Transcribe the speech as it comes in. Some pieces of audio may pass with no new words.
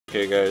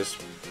Okay, guys.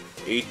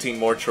 18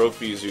 more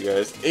trophies, you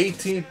guys.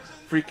 18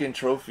 freaking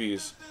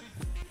trophies.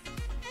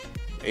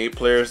 8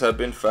 players have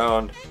been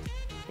found.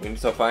 We need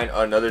to find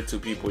another 2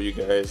 people, you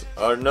guys.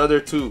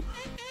 Another 2.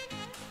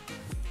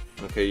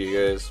 Okay, you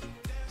guys.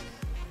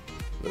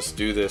 Let's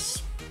do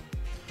this.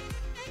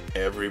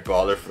 Every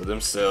baller for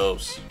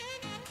themselves.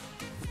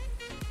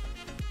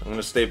 I'm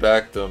gonna stay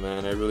back though,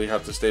 man. I really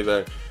have to stay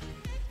back.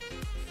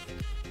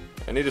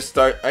 I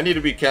need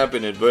to be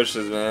camping in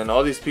bushes, man.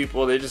 All these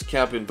people, they just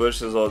camp in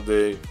bushes all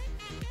day.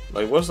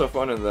 Like, what's the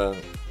fun in that?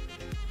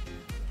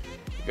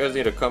 You guys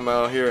need to come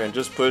out here and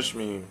just push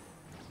me.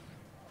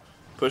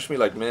 Push me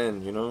like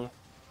men, you know?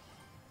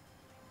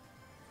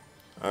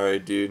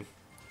 Alright, dude.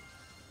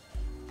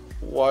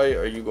 Why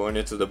are you going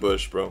into the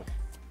bush, bro?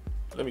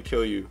 Let me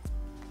kill you.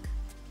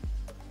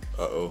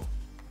 Uh-oh.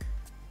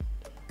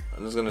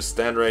 I'm just gonna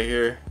stand right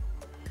here.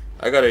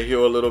 I gotta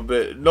heal a little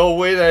bit. No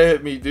way that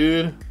hit me,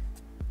 dude.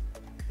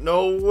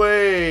 No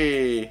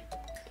way.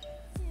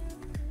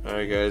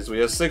 Alright, guys. We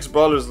have 6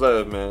 brawlers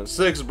left, man.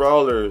 6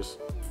 brawlers.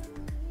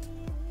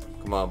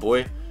 Come on,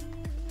 boy.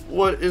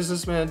 What is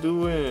this man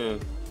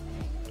doing?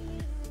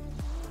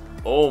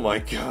 Oh my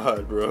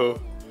god, bro.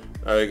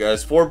 Alright,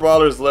 guys. 4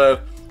 brawlers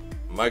left.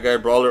 My guy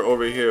Brawler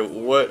over here.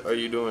 What are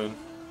you doing?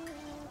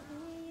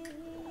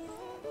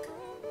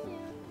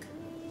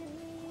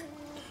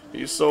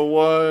 He's so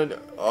one.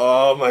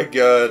 Oh my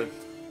god.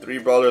 3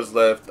 brawlers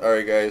left.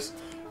 Alright, guys.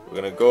 We're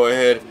gonna go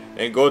ahead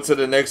and go to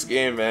the next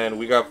game, man.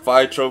 We got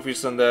 5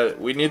 trophies on that.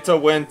 We need to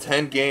win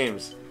 10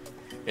 games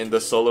in the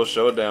solo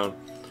showdown.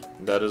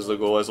 That is the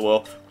goal as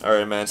well.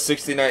 Alright, man.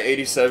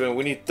 69-87.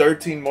 We need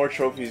 13 more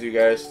trophies, you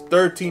guys.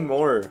 13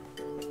 more.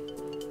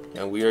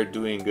 And we are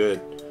doing good.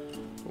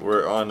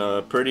 We're on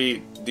a pretty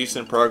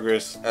decent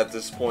progress at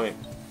this point.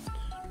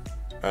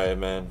 Alright,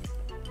 man.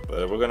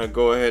 But we're gonna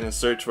go ahead and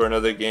search for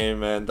another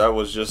game, man. That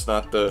was just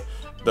not the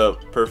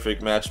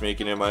perfect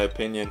matchmaking, in my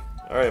opinion.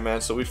 Alright,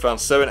 man. So we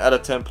found 7 out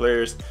of 10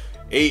 players.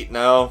 8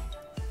 now.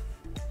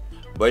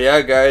 But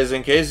yeah, guys,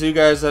 in case you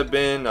guys have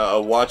been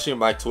watching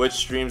my Twitch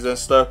streams and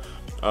stuff,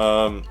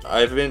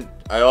 I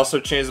also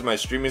changed my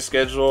streaming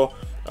schedule.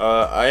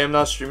 I am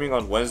not streaming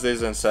on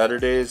Wednesdays and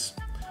Saturdays.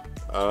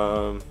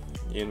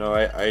 You know,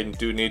 I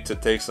do need to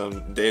take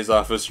some days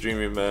off of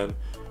streaming, man.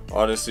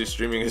 Honestly,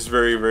 streaming is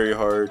very, very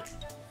hard.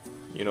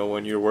 You know,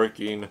 when you're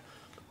working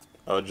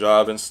a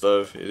job and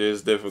stuff, it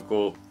is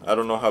difficult. I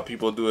don't know how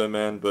people do it,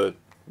 man, but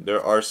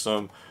there are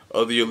some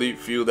of the elite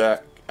few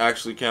that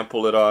actually can't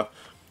pull it off.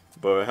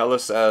 But hella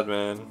sad,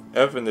 man.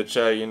 F in the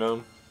chat, you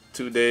know.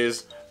 2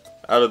 days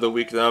out of the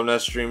week that I'm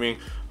not streaming.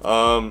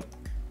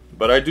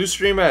 But I do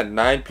stream at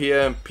 9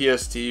 p.m.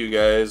 PST, you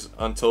guys,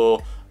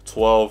 until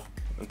 12,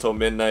 until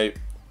midnight.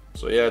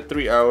 So yeah,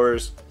 3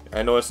 hours.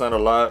 I know it's not a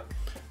lot,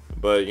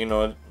 but you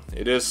know,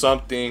 it is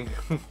something.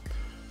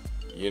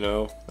 You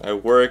know, I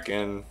work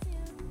and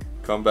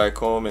come back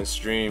home and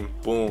stream.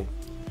 Boom.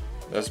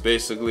 That's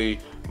basically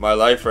my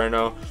life right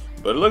now.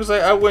 But it looks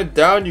like I went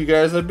down, you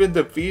guys. I've been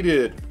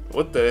defeated.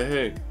 What the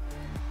heck?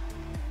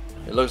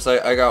 It looks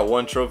like I got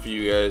 1 trophy,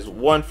 you guys.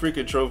 1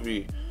 freaking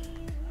trophy.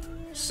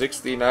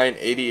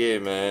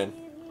 69-88, man.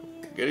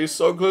 Getting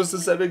so close to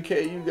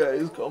 7K, you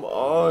guys. Come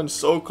on.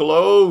 So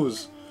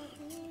close.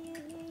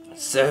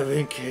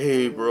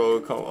 7K,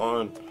 bro. Come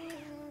on.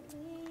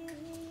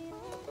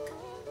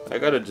 I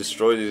gotta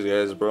destroy these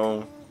guys,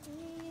 bro.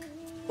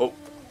 Oh.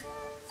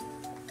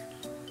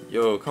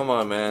 Yo, come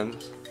on, man.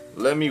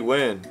 Let me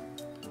win.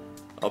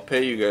 I'll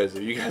pay you guys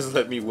if you guys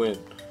let me win.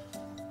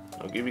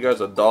 I'll give you guys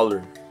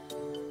 $1.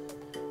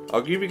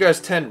 I'll give you guys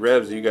 10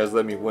 revs if you guys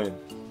let me win.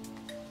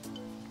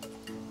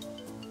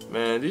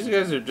 Man, these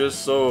guys are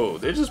just so...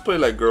 They just play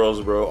like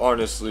girls, bro.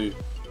 Honestly.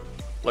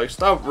 Like,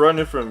 stop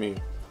running from me.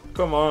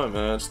 Come on,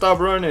 man. Stop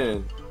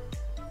running.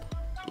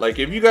 Like,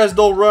 if you guys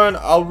don't run,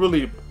 I'll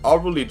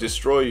really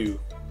destroy you.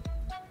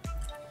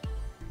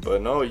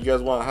 But no, you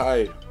guys want to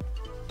hide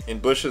in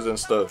bushes and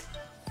stuff.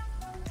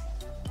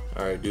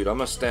 Alright, dude, I'm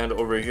gonna stand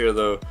over here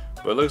though.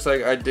 But it looks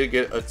like I did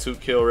get a 2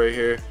 kill right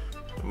here.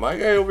 My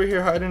guy over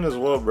here hiding as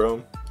well,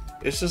 bro.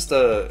 It's just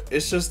a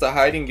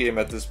hiding game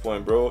at this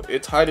point, bro.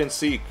 It's hide and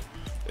seek.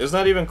 It's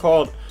not even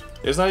called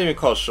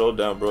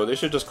showdown, bro. They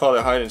should just call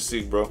it hide and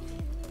seek, bro.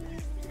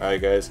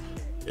 Alright, guys.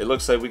 It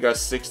looks like we got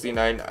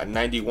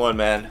 69-91,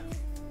 man.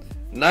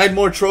 9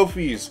 more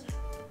trophies.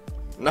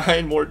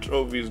 9 more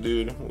trophies,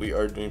 dude. We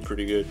are doing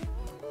pretty good.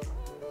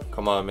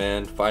 Come on,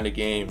 man. Find a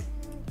game.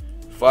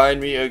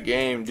 Find me a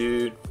game,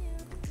 dude.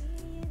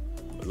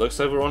 It looks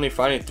like we're only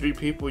finding 3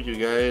 people, you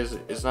guys.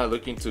 It's not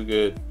looking too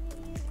good.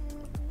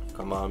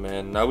 Come on,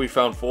 man. Now we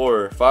found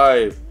 4,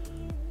 5.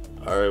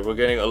 Alright, we're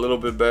getting a little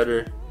bit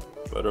better.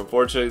 But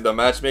unfortunately, the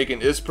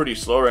matchmaking is pretty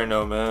slow right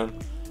now, man.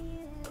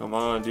 Come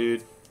on,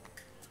 dude.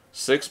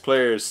 6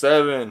 players,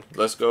 7.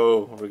 Let's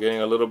go. We're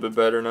getting a little bit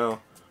better now.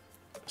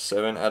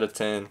 7 out of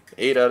 10.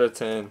 8 out of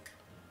 10.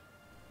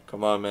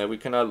 Come on, man. We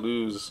cannot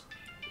lose.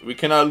 We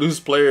cannot lose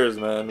players,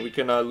 man. We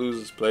cannot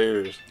lose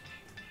players.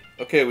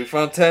 Okay, we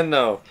found 10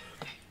 now.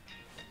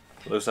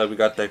 Looks like we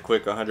got that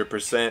quick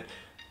 100%.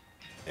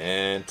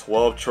 And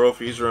 12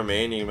 trophies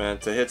remaining, man,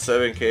 to hit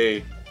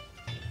 7K.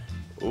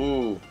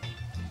 Ooh.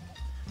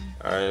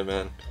 Alright,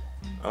 man.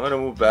 I'm gonna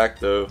move back,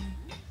 though.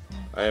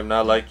 I am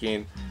not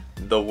liking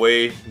the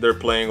way they're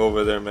playing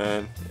over there,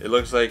 man. It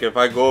looks like if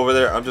I go over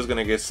there, I'm just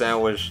gonna get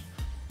sandwiched.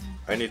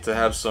 I need to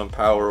have some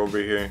power over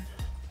here.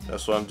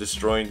 That's why I'm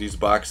destroying these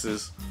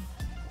boxes.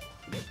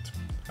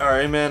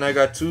 Alright, man, I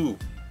got 2.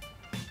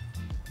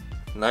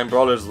 9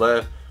 brawlers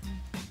left.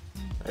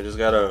 I just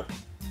gotta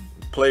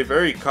play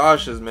very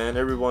cautious, man.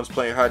 Everyone's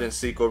playing hide and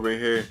seek over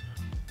here.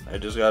 I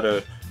just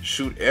gotta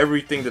shoot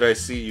everything that I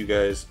see, you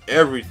guys.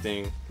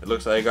 Everything. It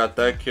looks like I got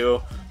that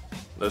kill.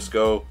 Let's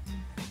go.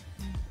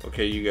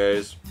 Okay, you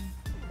guys.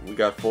 We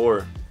got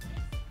 4.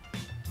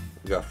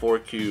 We got 4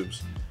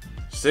 cubes.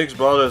 6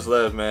 brawlers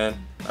left,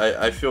 man.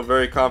 I feel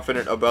very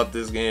confident about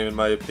this game, in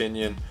my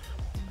opinion.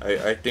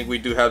 I think we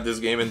do have this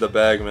game in the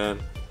bag, man.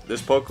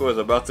 This Poco is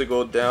about to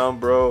go down,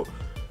 bro.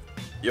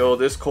 Yo,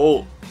 this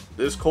Colt,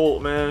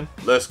 man.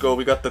 Let's go.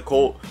 We got the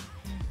Colt.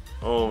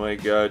 Oh my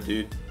god,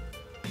 dude.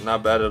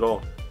 Not bad at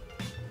all.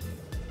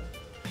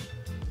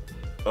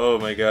 Oh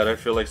my god, I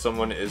feel like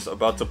someone is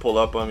about to pull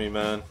up on me,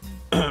 man.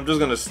 I'm just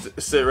gonna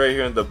sit right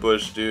here in the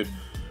bush, dude.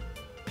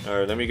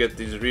 Alright, let me get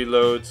these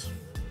reloads.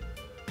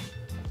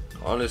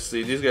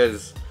 Honestly, these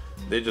guys,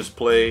 they just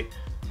play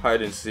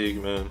hide and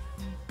seek, man.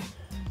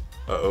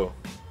 Uh-oh.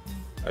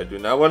 I do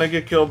not want to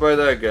get killed by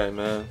that guy,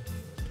 man.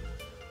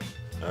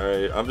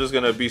 Alright, I'm just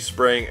gonna be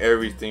spraying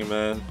everything,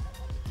 man.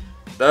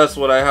 That's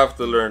what I have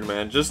to learn,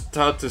 man. Just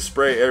how to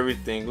spray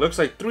everything. Looks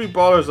like 3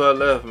 ballers are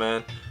left,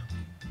 man.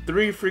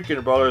 3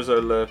 freaking ballers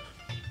are left.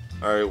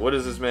 Alright, what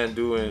is this man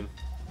doing?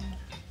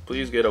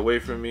 Please get away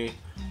from me.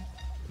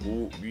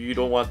 Ooh, you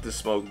don't want this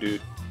smoke,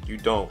 dude. You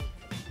don't.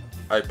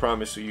 I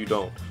promise you, you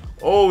don't.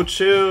 Oh,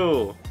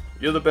 chill.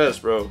 You're the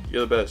best, bro.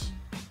 You're the best.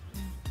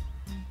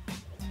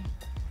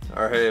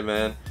 Alright,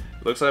 man.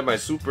 Looks like my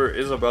super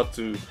is about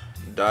to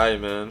die,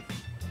 man.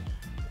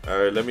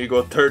 Alright, let me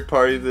go third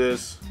party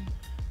this.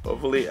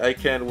 Hopefully I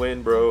can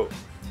win, bro.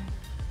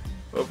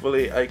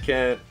 Hopefully I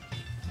can.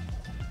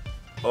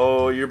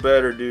 Oh, you're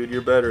better, dude.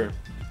 You're better.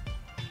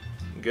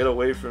 Get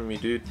away from me,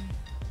 dude.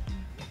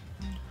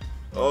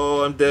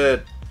 Oh, I'm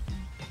dead.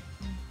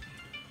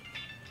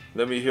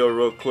 Let me heal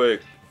real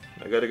quick.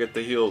 I gotta get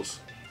the heals.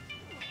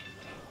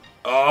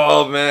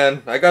 Oh,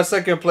 man. I got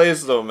second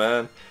place, though,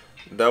 man.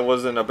 That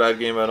wasn't a bad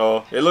game at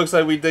all. It looks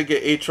like we did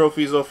get 8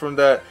 trophies, though, from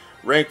that.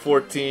 Rank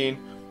 14.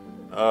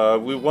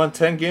 We won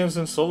 10 games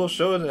in solo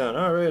showdown.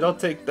 Alright, I'll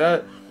take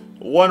that.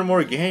 One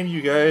more game,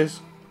 you guys.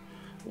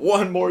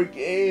 One more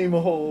game.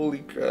 Holy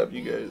crap,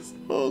 you guys.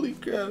 Holy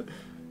crap.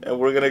 And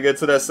we're gonna get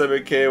to that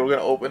 7K. We're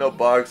gonna open a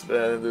box,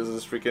 man. This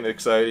is freaking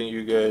exciting,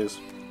 you guys.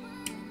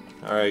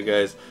 Alright,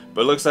 guys.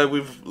 But it looks like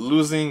we're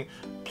losing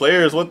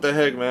players. What the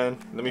heck, man?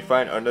 Let me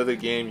find another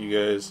game, you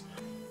guys.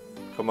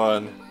 Come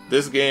on.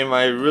 This game,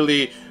 I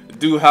really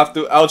do have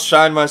to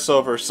outshine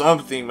myself or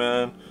something,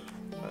 man.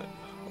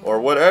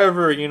 Or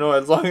whatever, you know,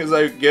 as long as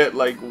I get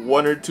like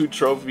 1 or 2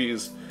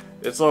 trophies,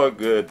 it's all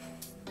good.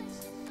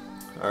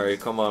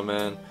 Alright, come on,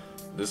 man.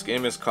 This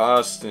game is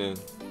costing.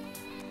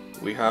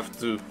 We have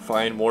to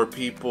find more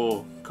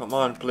people. Come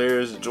on,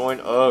 players, join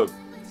up.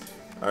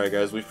 Alright,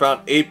 guys, we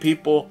found 8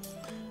 people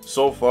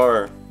so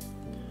far.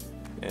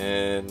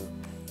 And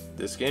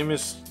this game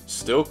is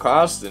still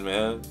costing,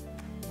 man.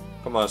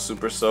 Come on,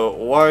 Supercell.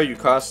 Why are you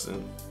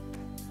costing?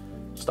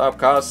 Stop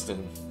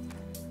costing.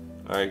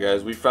 Alright,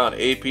 guys, we found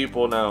 8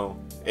 people now.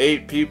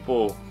 8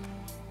 people.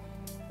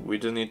 We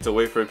just need to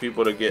wait for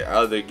people to get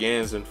out of their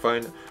games and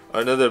find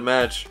another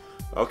match.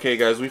 Okay,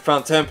 guys, we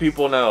found 10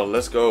 people now.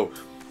 Let's go.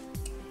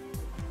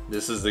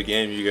 This is the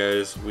game, you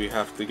guys. We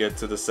have to get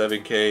to the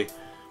 7K.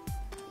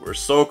 We're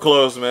so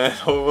close, man.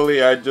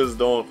 Hopefully, I just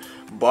don't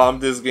bomb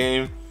this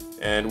game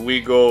and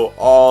we go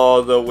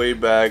all the way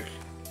back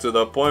to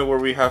the point where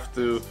we have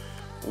to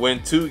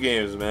win 2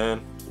 games,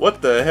 man.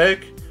 What the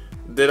heck?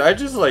 Did I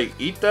just like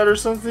eat that or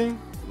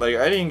something? Like,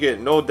 I didn't get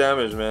no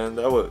damage, man.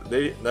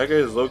 That guy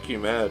is low-key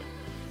mad.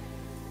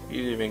 He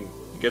didn't even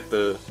get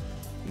the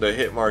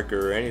hit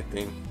marker or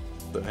anything.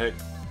 What the heck?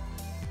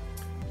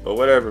 But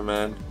whatever,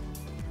 man.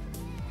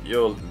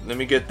 Yo, let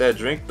me get that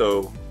drink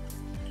though.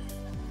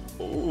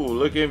 Ooh,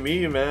 look at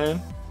me,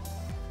 man.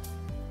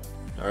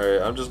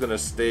 Alright, I'm just gonna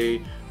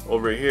stay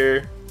over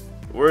here.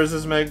 Where is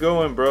this man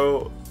going,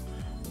 bro?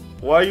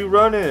 Why are you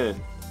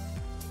running?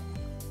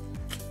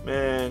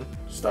 Man,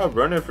 stop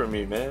running from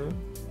me, man.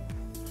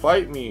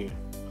 Fight me.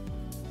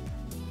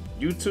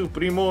 You too,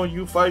 primo.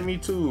 You fight me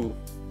too.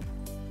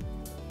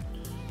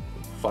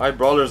 5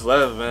 brawlers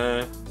left,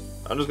 man.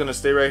 I'm just gonna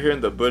stay right here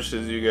in the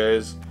bushes, you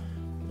guys.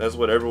 That's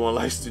what everyone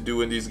likes to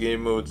do in these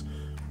game modes.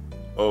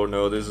 Oh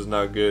no, this is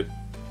not good.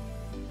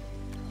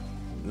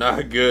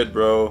 Not good,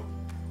 bro.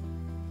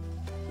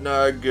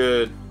 Not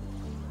good.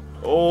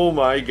 Oh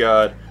my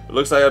god. It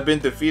looks like I've been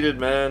defeated,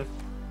 man.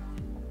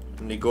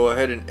 Let me go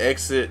ahead and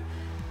exit.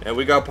 And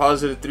we got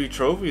positive 3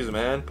 trophies,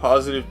 man.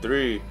 Positive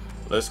 3.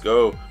 Let's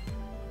go.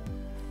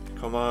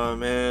 Come on,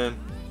 man.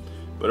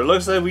 But it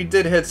looks like we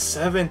did hit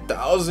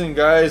 7,000,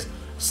 guys.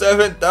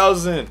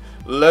 7,000.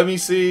 let me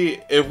see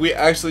if we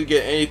actually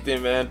get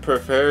anything, man.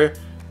 Prefer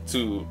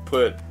to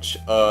put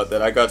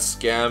that I got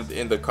scammed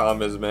in the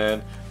comments,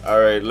 man.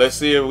 Alright, let's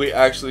see if we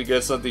actually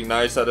get something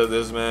nice out of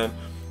this, man.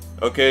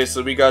 Okay,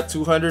 so we got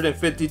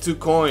 252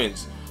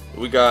 coins.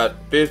 We got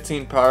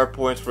 15 power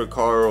points for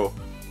Carl,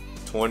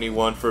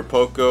 21 for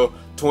Poco,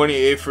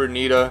 28 for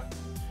Nita,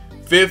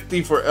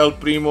 50 for El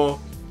Primo,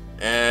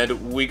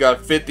 and we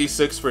got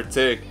 56 for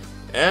Tick.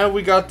 And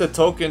we got the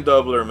token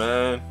doubler,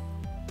 man.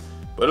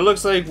 But it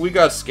looks like we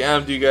got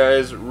scammed, you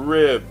guys.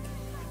 Rip.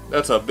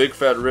 That's a big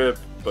fat rip.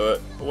 But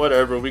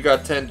whatever. We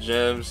got 10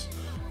 gems.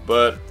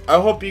 But I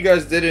hope you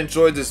guys did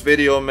enjoy this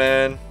video,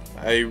 man.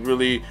 I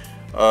really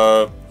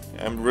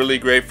am really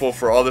grateful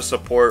for all the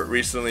support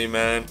recently,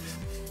 man.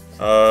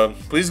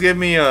 Please give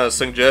me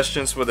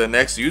suggestions for the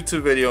next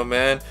YouTube video,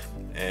 man.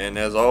 And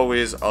as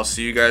always, I'll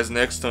see you guys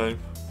next time.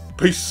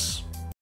 Peace.